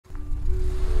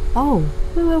Oh,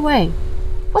 wait.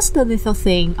 What's the little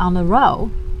thing on the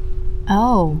road?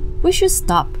 Oh, we should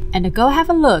stop and go have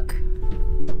a look.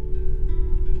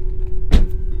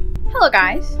 Hello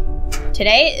guys.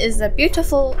 Today is a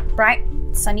beautiful, bright,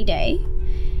 sunny day,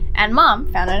 and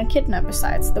Mom found an echidna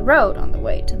beside the road on the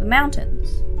way to the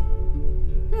mountains.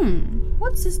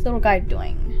 What's this little guy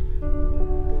doing?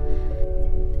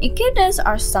 Echidnas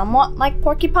are somewhat like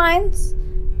porcupines,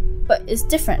 but is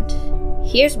different.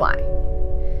 Here's why.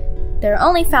 They're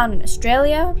only found in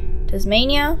Australia,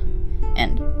 Tasmania,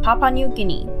 and Papua New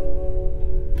Guinea.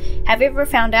 Have you ever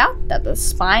found out that the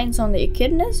spines on the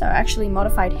echidnas are actually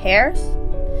modified hairs?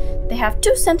 They have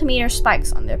 2 centimeter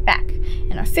spikes on their back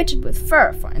and are fitted with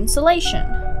fur for insulation.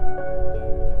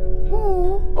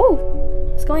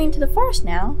 Oh, he's going into the forest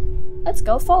now. Let's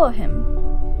go follow him.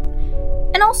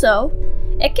 And also,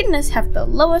 echidnas have the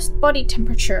lowest body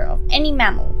temperature of any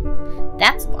mammal.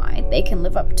 That's why they can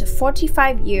live up to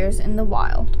 45 years in the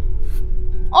wild.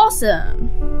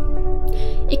 Awesome!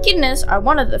 Echidnas are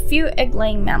one of the few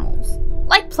egg-laying mammals,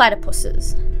 like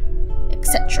platypuses,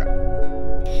 etc.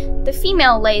 The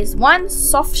female lays one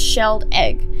soft-shelled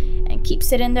egg and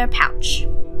keeps it in their pouch.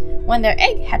 When their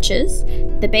egg hatches,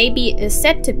 the baby is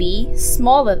said to be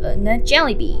smaller than a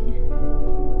jelly bean.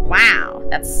 Wow,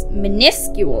 that's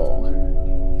minuscule.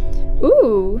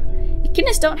 Ooh,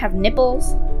 echidnas don't have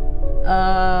nipples.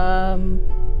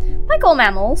 Like all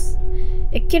mammals,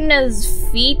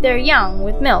 echidnas feed their young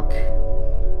with milk,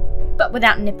 but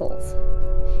without nipples.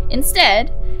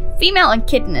 Instead, female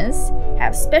echidnas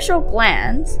have special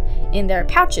glands in their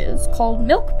pouches called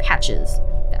milk patches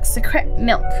that secrete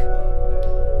milk.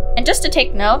 And just to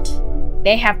take note,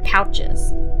 they have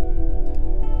pouches.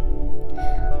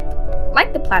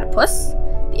 Like the platypus,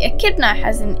 the echidna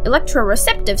has an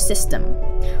electroreceptive system.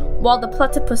 While the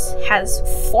platypus has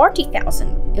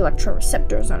 40,000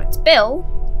 electroreceptors on its bill,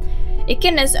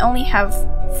 echidnas only have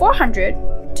 400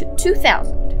 to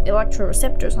 2,000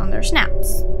 electroreceptors on their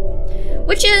snouts,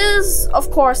 which is, of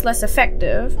course, less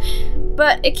effective,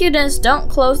 but echidnas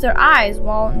don't close their eyes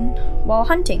while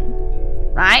hunting,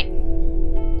 right?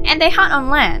 And they hunt on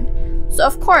land, so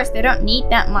of course they don't need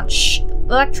that much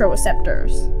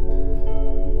electroreceptors.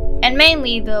 And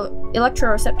mainly the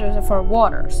electroreceptors are for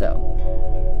water, so.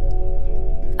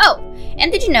 Oh,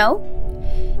 and did you know?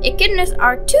 Echidnas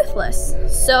are toothless,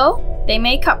 so they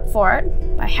make up for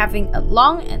it by having a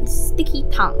long and sticky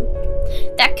tongue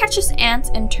that catches ants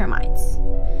and termites.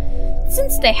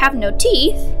 Since they have no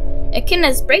teeth,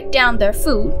 echidnas break down their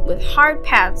food with hard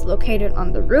pads located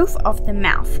on the roof of the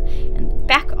mouth and the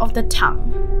back of the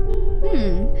tongue.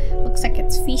 Looks like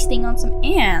it's feasting on some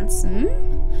ants,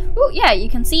 Oh yeah, you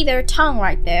can see their tongue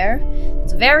right there.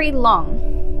 It's very long.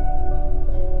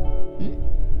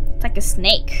 It's like a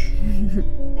snake.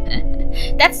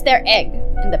 That's their egg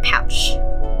in the pouch.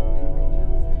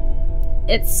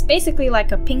 It's basically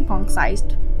like a ping pong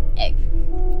sized egg.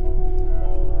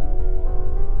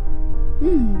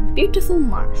 Beautiful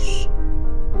marsh.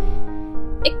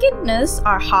 Echidnas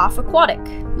are half aquatic,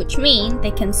 which means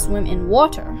they can swim in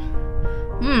water.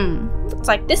 Looks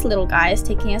like this little guy is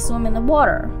taking a swim in the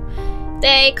water.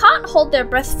 They can't hold their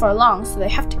breath for long, so they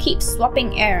have to keep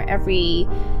swapping air every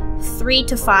 3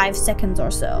 to 5 seconds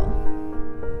or so.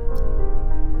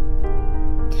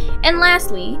 And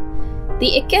lastly,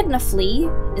 the echidna flea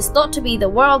is thought to be the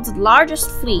world's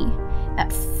largest flea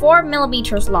at 4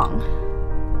 millimeters long.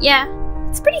 Yeah,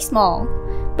 it's pretty small,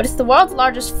 but it's the world's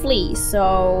largest flea,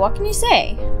 so what can you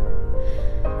say?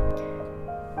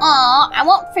 Aw, I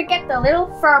won't forget the little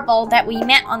furball that we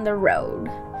met on the road.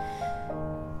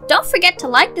 Don't forget to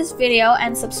like this video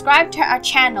and subscribe to our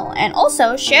channel, and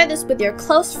also share this with your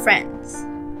close friends.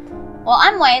 Well,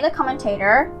 I'm Wei, the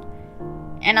commentator,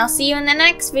 and I'll see you in the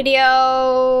next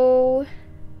video.